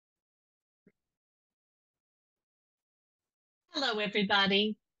Hello,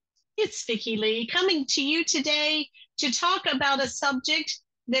 everybody. It's Vicki Lee coming to you today to talk about a subject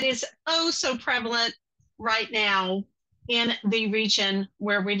that is oh so prevalent right now in the region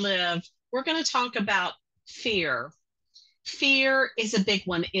where we live. We're going to talk about fear. Fear is a big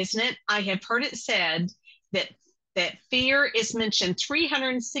one, isn't it? I have heard it said that fear is mentioned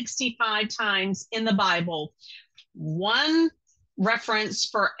 365 times in the Bible, one reference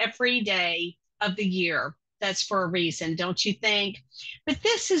for every day of the year. That's for a reason, don't you think? But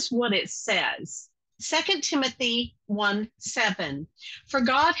this is what it says. 2 Timothy 1:7. For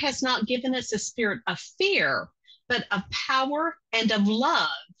God has not given us a spirit of fear, but of power and of love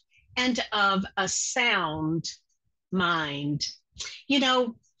and of a sound mind. You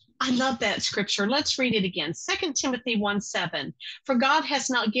know, I love that scripture. Let's read it again. 2 Timothy 1:7. For God has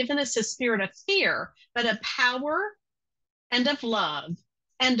not given us a spirit of fear, but of power and of love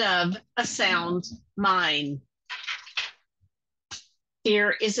and of a sound mind.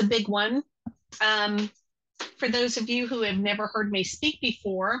 Fear is a big one. Um, for those of you who have never heard me speak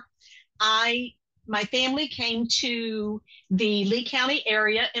before, I my family came to the Lee County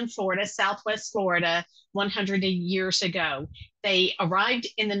area in Florida, Southwest Florida, 100 years ago. They arrived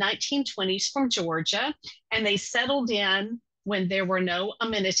in the 1920s from Georgia, and they settled in when there were no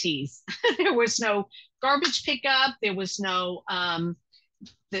amenities. There was no garbage pickup. There was no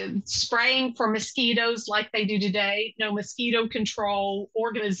the spraying for mosquitoes like they do today, no mosquito control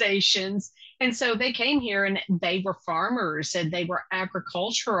organizations. And so they came here and they were farmers and they were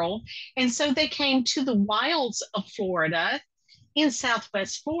agricultural. And so they came to the wilds of Florida, in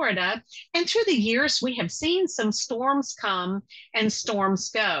Southwest Florida. And through the years, we have seen some storms come and storms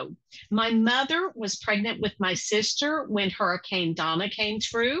go. My mother was pregnant with my sister when Hurricane Donna came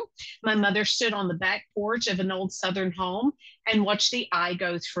through. My mother stood on the back porch of an old Southern home and watched the eye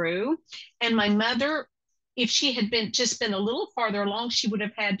go through. And my mother, if she had been a little farther along, she would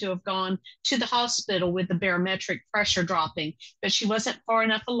have had to have gone to the hospital with the barometric pressure dropping, but she wasn't far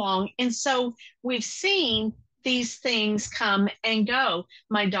enough along. And so we've seen these things come and go.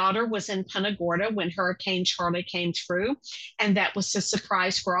 My daughter was in Punta Gorda when Hurricane Charlie came through, and that was a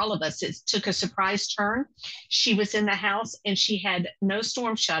surprise for all of us. It took a surprise turn. She was in the house and she had no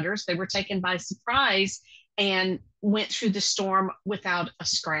storm shutters. They were taken by surprise and went through the storm without a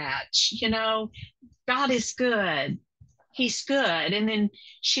scratch. God is good. He's good. And then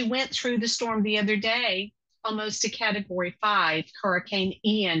she went through the storm the other day, almost a category 5 Hurricane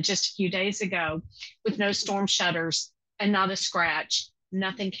Ian just a few days ago, with no storm shutters and not a scratch.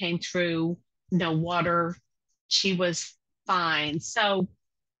 Nothing came through, no water. She was fine. So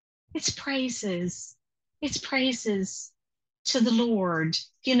it's praises. It's praises to the Lord.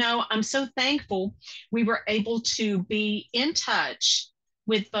 I'm so thankful we were able to be in touch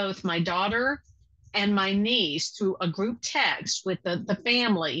with both my daughter and my niece through a group text with the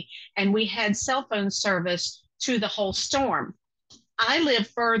family, and we had cell phone service through the whole storm. I live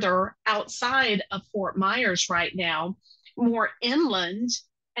further outside of Fort Myers right now, more inland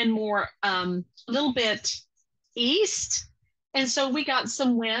and more a little bit east. And so we got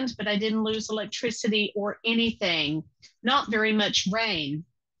some wind, but I didn't lose electricity or anything, not very much rain.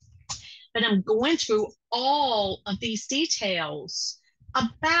 But I'm going through all of these details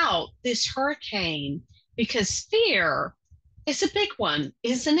about this hurricane because fear is a big one,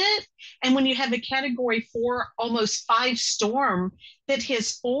 isn't it? And when you have a category 4, almost 5 storm that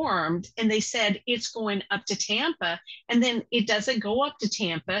has formed, and they said it's going up to Tampa, and then it doesn't go up to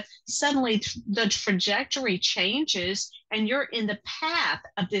Tampa, suddenly the trajectory changes, and you're in the path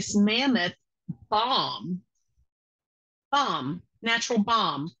of this mammoth bomb, natural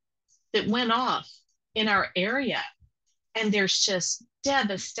bomb that went off in our area. And there's just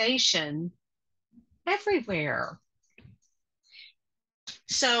devastation everywhere.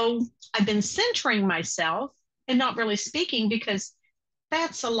 So I've been centering myself and not really speaking because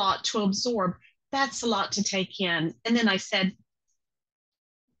that's a lot to absorb. That's a lot to take in. And then I said,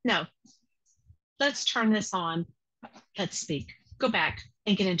 no, let's turn this on. Let's speak. Go back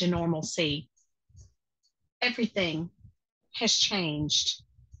and get into normalcy. Everything has changed.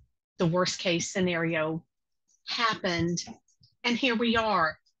 The worst case scenario happened, and here we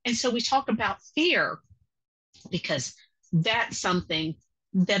are. And so we talk about fear because that's something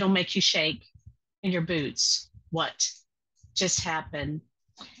that'll make you shake in your boots. What just happened?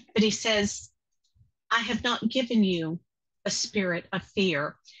 But he says, I have not given you a spirit of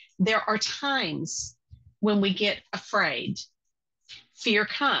fear. There are times when we get afraid. Fear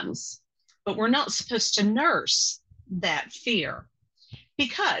comes, but we're not supposed to nurse that fear,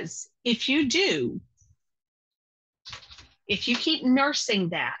 because if you do, if you keep nursing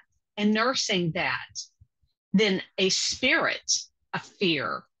that and nursing that, then a spirit of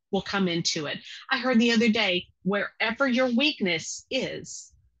fear will come into it. I heard the other day, wherever your weakness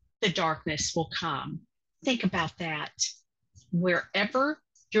is, the darkness will come. Think about that. Wherever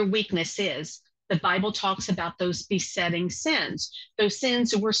your weakness is, the Bible talks about those besetting sins, those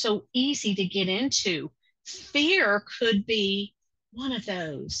sins that were so easy to get into. Fear could be one of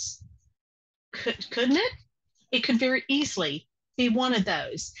those. Couldn't it? It could very easily be one of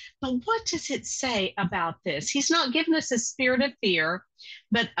those. But what does it say about this? He's not given us a spirit of fear,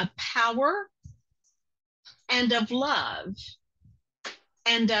 but of power and of love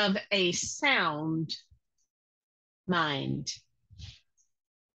and of a sound mind.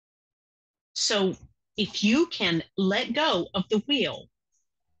 So if you can let go of the wheel,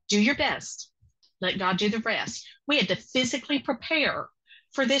 do your best, let God do the rest. We had to physically prepare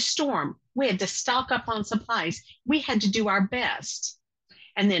for this storm. We had to stock up on supplies. We had to do our best.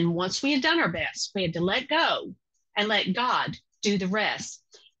 And then once we had done our best, we had to let go and let God do the rest.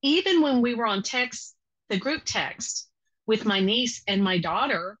 Even when we were on text, the group text with my niece and my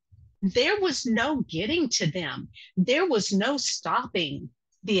daughter, there was no getting to them. There was no stopping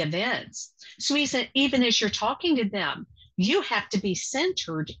the events. So even as you're talking to them, you have to be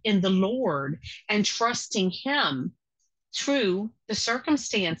centered in the Lord and trusting Him through the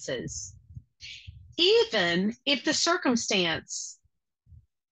circumstances. Even if the circumstance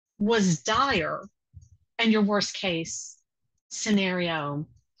was dire and your worst case scenario.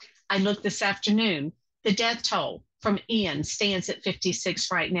 I looked this afternoon, the death toll from Ian stands at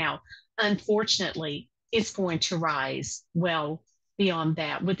 56 right now. Unfortunately, it's going to rise well beyond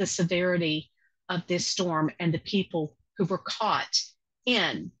that with the severity of this storm and the people who were caught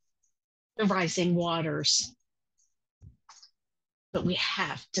in the rising waters. But we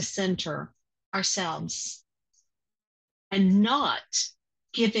have to center ourselves and not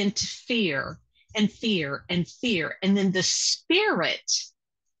give in to fear and fear and fear. And then the spirit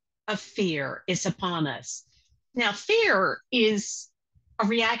of fear is upon us. Now, fear is a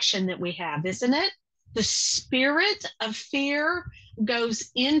reaction that we have, isn't it? The spirit of fear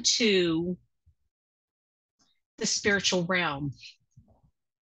goes into the spiritual realm.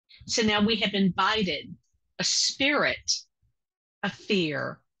 So now we have invited a spirit of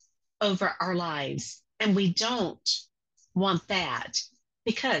fear over our lives, and we don't want that,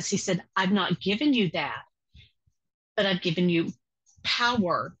 because He said, I've not given you that, but I've given you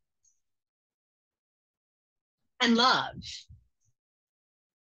power and love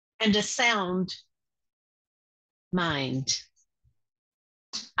and a sound mind.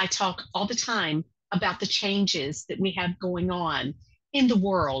 I talk all the time about the changes that we have going on in the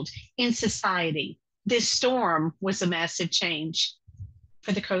world, in society. This storm was a massive change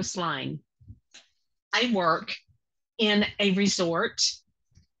for the coastline. I work in a resort,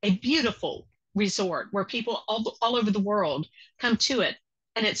 a beautiful resort where people all over the world come to it,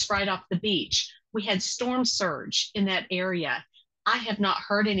 and it's right off the beach. We had storm surge in that area. I have not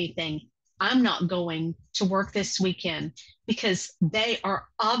heard anything. I'm not going to work this weekend because they are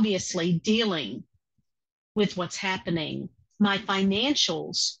obviously dealing with what's happening. My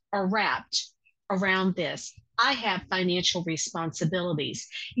financials are wrapped around this. I have financial responsibilities.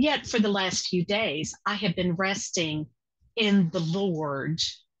 Yet for the last few days, I have been resting in the Lord,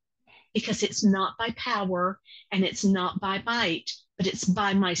 because it's not by power and it's not by might, but it's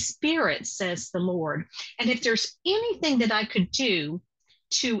by my spirit, says the Lord. And if there's anything that I could do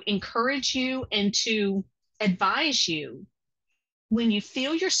to encourage you and to advise you, when you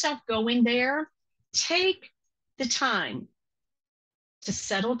feel yourself going there, take the time to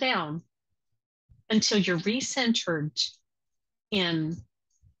settle down until you're recentered in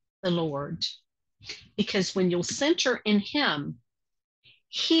the Lord. Because when you'll center in Him,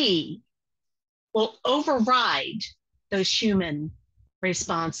 He will override those human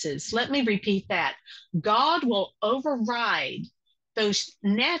responses. Let me repeat that. God will override those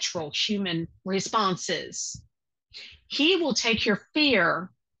natural human responses. He will take your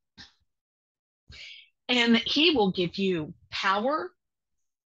fear and He will give you power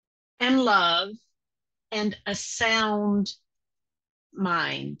and love and a sound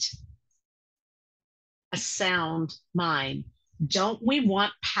mind. A sound mind. Don't we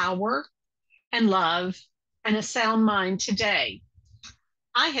want power and love and a sound mind today?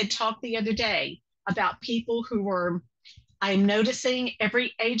 I had talked the other day about people who were, I'm noticing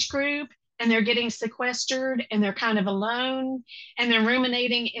every age group, and they're getting sequestered and they're kind of alone and they're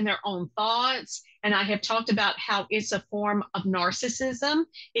ruminating in their own thoughts. And I have talked about how it's a form of narcissism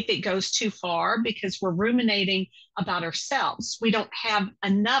if it goes too far, because we're ruminating about ourselves. We don't have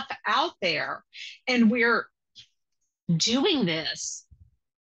enough out there, and we're doing this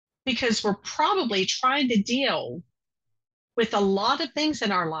because we're probably trying to deal with a lot of things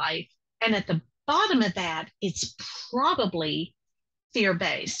in our life. And at the bottom of that, it's probably fear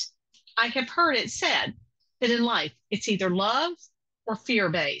based. I have heard it said that in life, it's either love or fear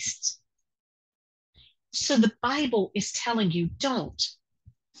based. So the Bible is telling you don't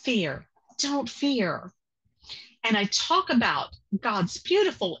fear, don't fear. And I talk about God's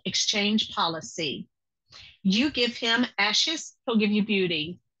beautiful exchange policy. You give him ashes, he'll give you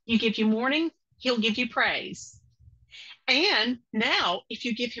beauty. You give you mourning, he'll give you praise. And now, if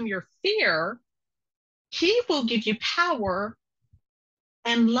you give him your fear, he will give you power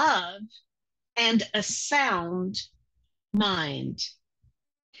and love and a sound mind.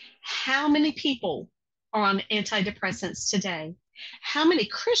 How many people are on antidepressants today? How many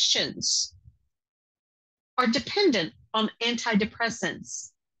Christians are dependent on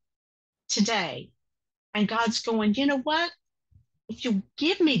antidepressants today? And God's going, you know what? If you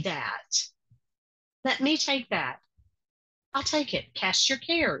give me that, let me take that. I'll take it. Cast your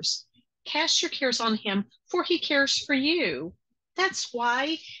cares. Cast your cares on him, for he cares for you. That's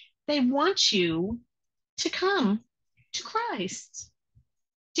why they want you to come to Christ.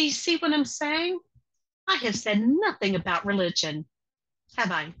 Do you see what I'm saying? I have said nothing about religion,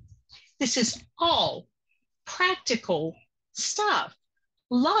 have I? This is all practical stuff,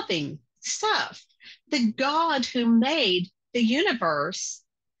 loving stuff. The God who made the universe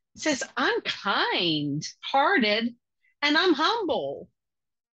says, I'm kind hearted and I'm humble.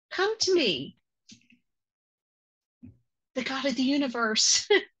 Come to me. The God of the universe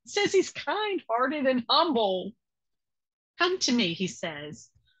says he's kind hearted and humble. Come to me, he says.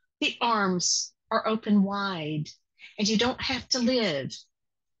 The arms are open wide, and you don't have to live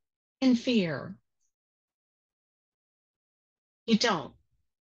in fear. You don't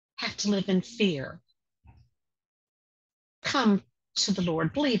have to live in fear. Come to the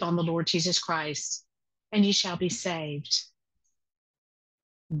Lord, believe on the Lord Jesus Christ, and you shall be saved.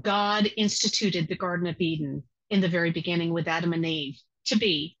 God instituted the Garden of Eden in the very beginning with Adam and Eve to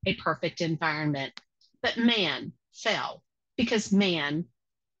be a perfect environment. But man fell because man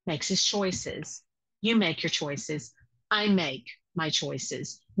makes his choices. You make your choices. I make my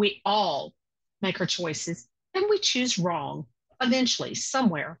choices. We all make our choices, and we choose wrong eventually,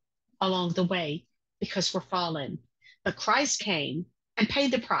 somewhere along the way, because we're fallen. But Christ came and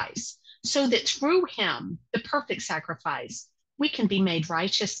paid the price so that through him, the perfect sacrifice, we can be made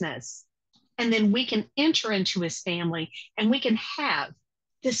righteousness. And then we can enter into his family and we can have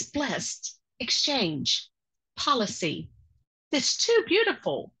this blessed exchange policy that's too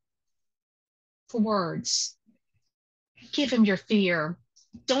beautiful for words. Give him your fear.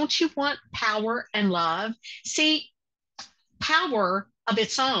 Don't you want power and love? See, power of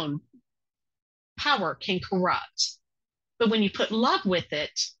its own, power can corrupt. But when you put love with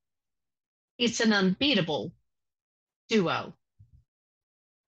it, it's an unbeatable duo.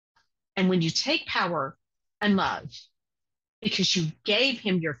 And when you take power and love, because you gave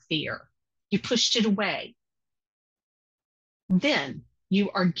him your fear, you pushed it away, then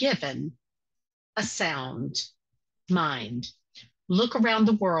you are given a sound mind. Look around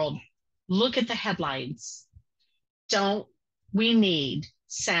the world, look at the headlines. Don't we need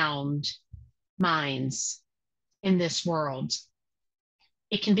sound minds in this world?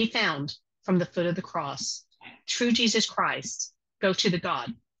 It can be found from the foot of the cross. Through Jesus Christ, go to the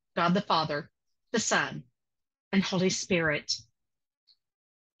God the Father, the Son, and Holy Spirit.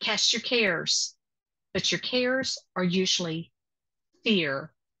 Cast your cares, but your cares are usually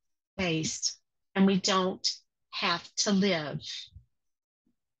fear-based, and we don't have to live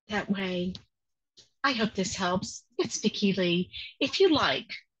that way. I hope this helps. It's Vicki Lee. If you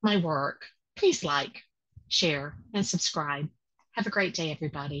like my work, please like, share, and subscribe. Have a great day,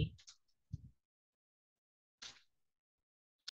 everybody.